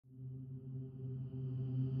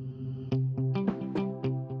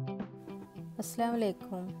अस्सलाम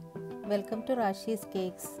वालेकुम welcome to റാഷീസ്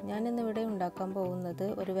cakes. ഞാൻ ഇന്നിവിടെ ഉണ്ടാക്കാൻ പോകുന്നത്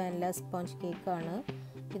ഒരു വാനില സ്പോഞ്ച് കേക്കാണ്.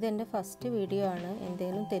 ഇതെൻ്റെ ഫസ്റ്റ് വീഡിയോ ആണ്.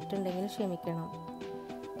 എന്തെങ്കിലും തെറ്റുണ്ടെങ്കിൽ ക്ഷമിക്കണം.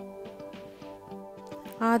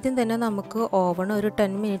 ആദ്യം തന്നെ നമുക്ക് ഓവൺ ഒരു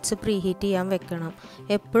 10 മിനിറ്റ്സ് പ്രീഹീറ്റ് ചെയ്യാൻ വെക്കണം.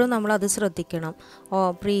 എപ്പോഴും നമ്മൾ അത് ശ്രദ്ധിക്കണം.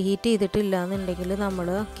 പ്രീഹീറ്റ് ചെയ്തിട്ടില്ല എന്നുണ്ടെങ്കിൽ നമ്മൾ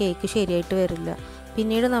കേക്ക് ശരിയായിട്ട് വരില്ല.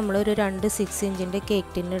 പിന്നീട് നമ്മളൊരു 6 ഇഞ്ചിൻ്റെ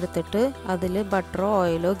കേക്ക് ടിൻ എടുത്തിട്ട് അതിൽ ബട്ടറോ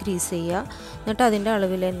ഓയിലോ ഗ്രീസ് ചെയ്യുക. എന്നിട്ട് അതിൻ്റെ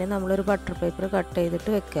അളവിൽ തന്നെ നമ്മളൊരു ബട്ടർ പേപ്പർ കട്ട്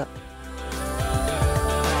ചെയ്തിട്ട് വെക്കുക.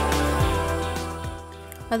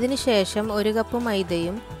 അതിനുശേഷം 1 കപ്പ്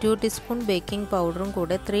മൈദയും 2 ടീസ്പൂൺ ബേക്കിംഗ് പൗഡറും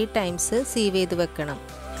കൂടെ 3 ടൈംസ് സീവ് ചെയ്ത് വെക്കണം.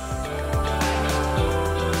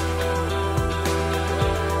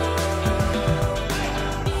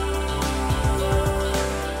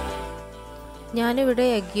 ഞാനിവിടെ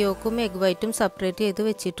എഗ് യോക്കും എഗ് വൈറ്റും സെപ്പറേറ്റ് ചെയ്ത്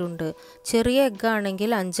വെച്ചിട്ടുണ്ട്. ചെറിയ എഗ്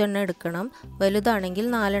ആണെങ്കിൽ 5 എണ്ണം എടുക്കണം, വലുതാണെങ്കിൽ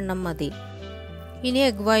 4 എണ്ണം മതി. ഇനി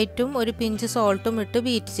എഗ് വൈറ്റും ഒരു പിഞ്ച് സോൾട്ടും ഇട്ട്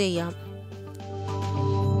ബീറ്റ് ചെയ്യാം.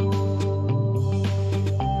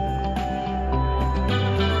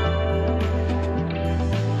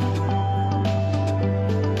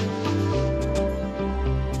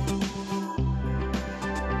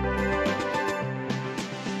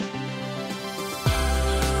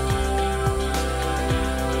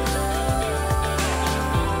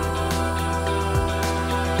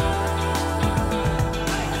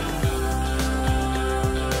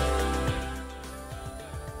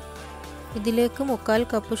 ഇതിലേക്ക് 1/4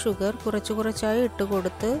 കപ്പ് ഷുഗർ കുറച്ചായി ഇട്ട്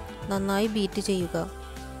കൊടുത്ത് നന്നായി ബീറ്റ് ചെയ്യുക.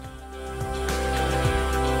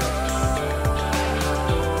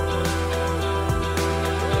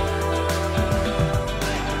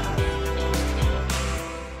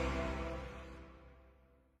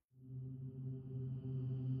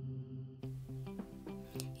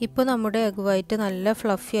 ഇപ്പോൾ നമ്മുടെ എഗ് വൈറ്റ് നല്ല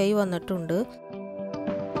ഫ്ലഫിയായി വന്നിട്ടുണ്ട്.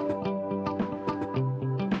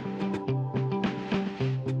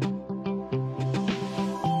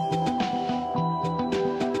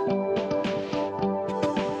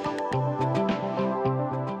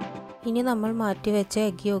 ഇനി നമ്മൾ മാറ്റിവെച്ച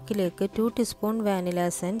egg യോക്കിലേക്ക് 2 teaspoon vanilla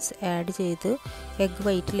essence add ചെയ്ത് എഗ്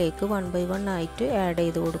വൈറ്റിലേക്ക് 1 by 1 ആയിട്ട് ആഡ്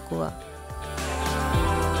ചെയ്ത് കൊടുക്കുക.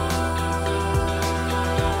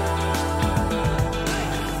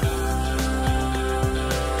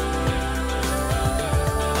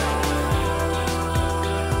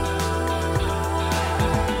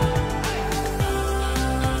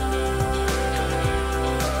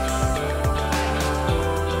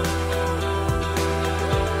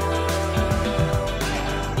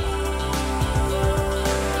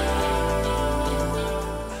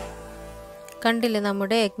 കണ്ടില്ലേ,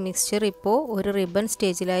 നമ്മുടെ എഗ് മിക്സ്ചർ ഇപ്പോൾ ഒരു റിബൺ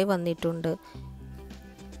സ്റ്റേജിലായി വന്നിട്ടുണ്ട്.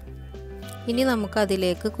 ഇനി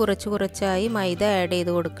നമുക്കതിലേക്ക് കുറച്ചായി മൈദ ആഡ്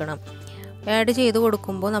ചെയ്ത് കൊടുക്കണം. ആഡ് ചെയ്ത്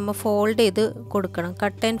കൊടുക്കുമ്പോൾ നമ്മൾ ഫോൾഡ് ചെയ്ത് കൊടുക്കണം.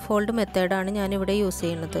 കട്ട് ആൻഡ് ഫോൾഡ് മെത്തേഡാണ് ഞാനിവിടെ യൂസ്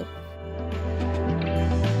ചെയ്യുന്നത്.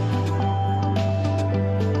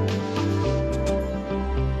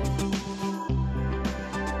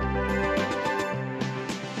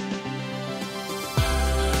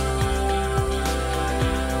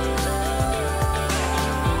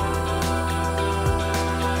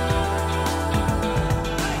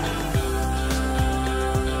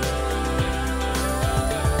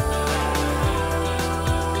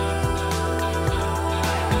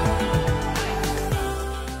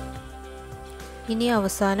 ഇനി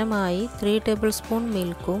അവസാനമായി 3 ടേബിൾ സ്പൂൺ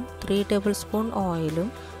മിൽക്കും 3 ടേബിൾ സ്പൂൺ ഓയിലും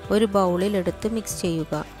ഒരു ബൗളിൽ എടുത്ത് മിക്സ്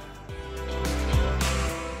ചെയ്യുക.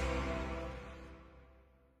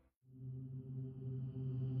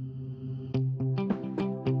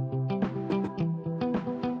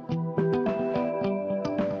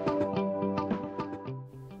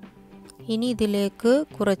 ഇനി ഇതിലേക്ക്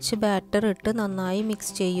കുറച്ച് ബാറ്റർ ഇട്ട് നന്നായി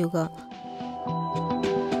മിക്സ് ചെയ്യുക.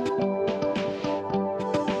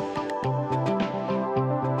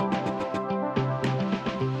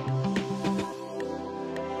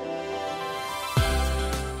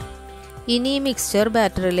 ഇനി ഈ മിക്സ്ചർ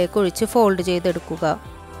ബാറ്ററിലേക്ക് ഒഴിച്ച് ഫോൾഡ് ചെയ്തെടുക്കുക.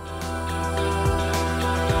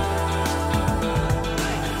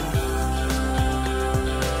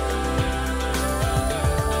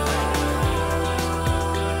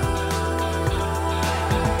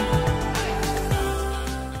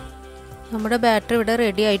 നമ്മുടെ ബാറ്റർ ഇവിടെ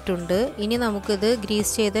റെഡി ആയിട്ടുണ്ട്. ഇനി നമുക്കിത്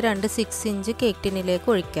ഗ്രീസ് ചെയ്ത 6 ഇഞ്ച് കേക്ക് ടിന്നിലേക്ക്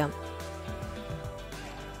ഒഴിക്കാം.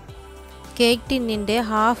 കേക്ക് ടിന്നിൻ്റെ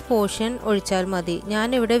ഹാഫ് പോർഷൻ ഒഴിച്ചാൽ മതി.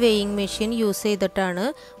 ഞാനിവിടെ വെയിങ് മെഷീൻ യൂസ് ചെയ്തിട്ടാണ്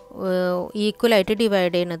ഈക്വലായിട്ട്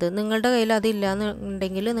ഡിവൈഡ് ചെയ്യുന്നത്. നിങ്ങളുടെ കയ്യിൽ അതില്ല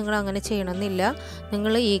എന്നുണ്ടെങ്കിൽ നിങ്ങൾ അങ്ങനെ ചെയ്യണമെന്നില്ല.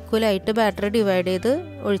 നിങ്ങൾ ഈക്വലായിട്ട് ബാറ്റർ ഡിവൈഡ് ചെയ്ത്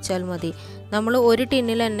ഒഴിച്ചാൽ മതി. നമ്മൾ ഒരു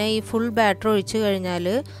ടിന്നിൽ തന്നെ ഈ ഫുൾ ബാറ്റർ ഒഴിച്ച് കഴിഞ്ഞാൽ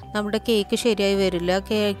നമ്മുടെ കേക്ക് ശരിയായി വരില്ല.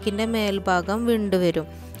 കേക്കിൻ്റെ മേൽഭാഗം വിണ്ട് വരും.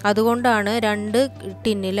 അതുകൊണ്ടാണ് 2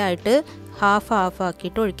 ടിന്നിലായിട്ട് ഹാഫ്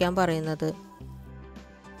ആക്കിയിട്ട് ഒഴിക്കാൻ പറയുന്നത്.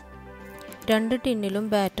 2 ടിന്നിലും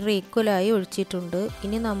ബാറ്റർ ഈക്വലായി ഒഴിച്ചിട്ടുണ്ട്.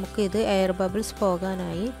 ഇനി നമുക്ക് ഇത് എയർ ബബിൾസ്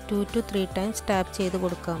പോകാനായി 2 to 3 ടൈംസ് ടാപ്പ് ചെയ്ത്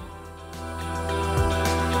കൊടുക്കാം.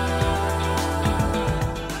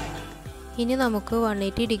 ഇനി നമുക്ക്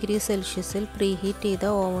 180 ഡിഗ്രി സെൽഷ്യസിൽ പ്രീഹീറ്റ് ചെയ്ത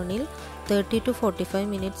ഓവനിൽ 30 to 45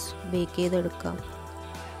 മിനിറ്റ്സ് ബേക്ക് ചെയ്തെടുക്കാം.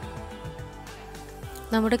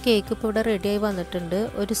 നമ്മുടെ കേക്ക് ഇപ്പോൾ ഇവിടെ റെഡിയായി വന്നിട്ടുണ്ട്.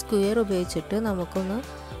 ഒരു സ്ക്വയർ ഉപയോഗിച്ചിട്ട് നമുക്കൊന്ന്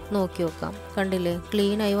നോക്കി നോക്കാം. കണ്ടില്ലേ,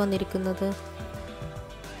 ക്ലീനായി വന്നിരിക്കുന്നത്.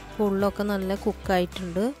 ഉള്ളൊക്കെ നല്ല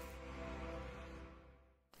കുക്കായിട്ടുണ്ട്.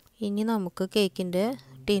 ഇനി നമുക്ക് കേക്കിൻ്റെ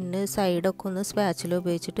ടിന്ന് സൈഡൊക്കെ ഒന്ന് സ്പാച്ചില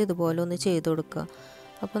ഉപയോഗിച്ചിട്ട് ഇതുപോലെ ഒന്ന് ചെയ്ത് കൊടുക്കുക.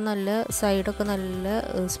 അപ്പോൾ നല്ല സൈഡൊക്കെ നല്ല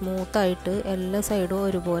സ്മൂത്തായിട്ട് എല്ലാ സൈഡും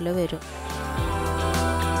ഒരുപോലെ വരും.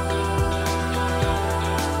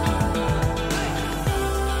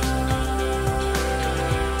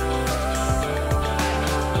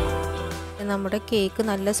 നമ്മുടെ കേക്ക്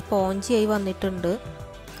നല്ല സ്പോഞ്ചിയായി വന്നിട്ടുണ്ട്.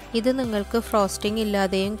 ഇത് നിങ്ങൾക്ക് ഫ്രോസ്റ്റിംഗ്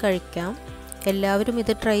ഇല്ലാതെയും കഴിക്കാം. എല്ലാവരും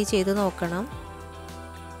ഇത് ട്രൈ ചെയ്ത് നോക്കണം.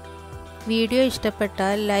 വീഡിയോ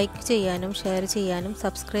ഇഷ്ടപ്പെട്ടാൽ ലൈക്ക് ചെയ്യാനും ഷെയർ ചെയ്യാനും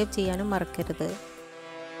സബ്സ്ക്രൈബ് ചെയ്യാനും മറക്കരുത്.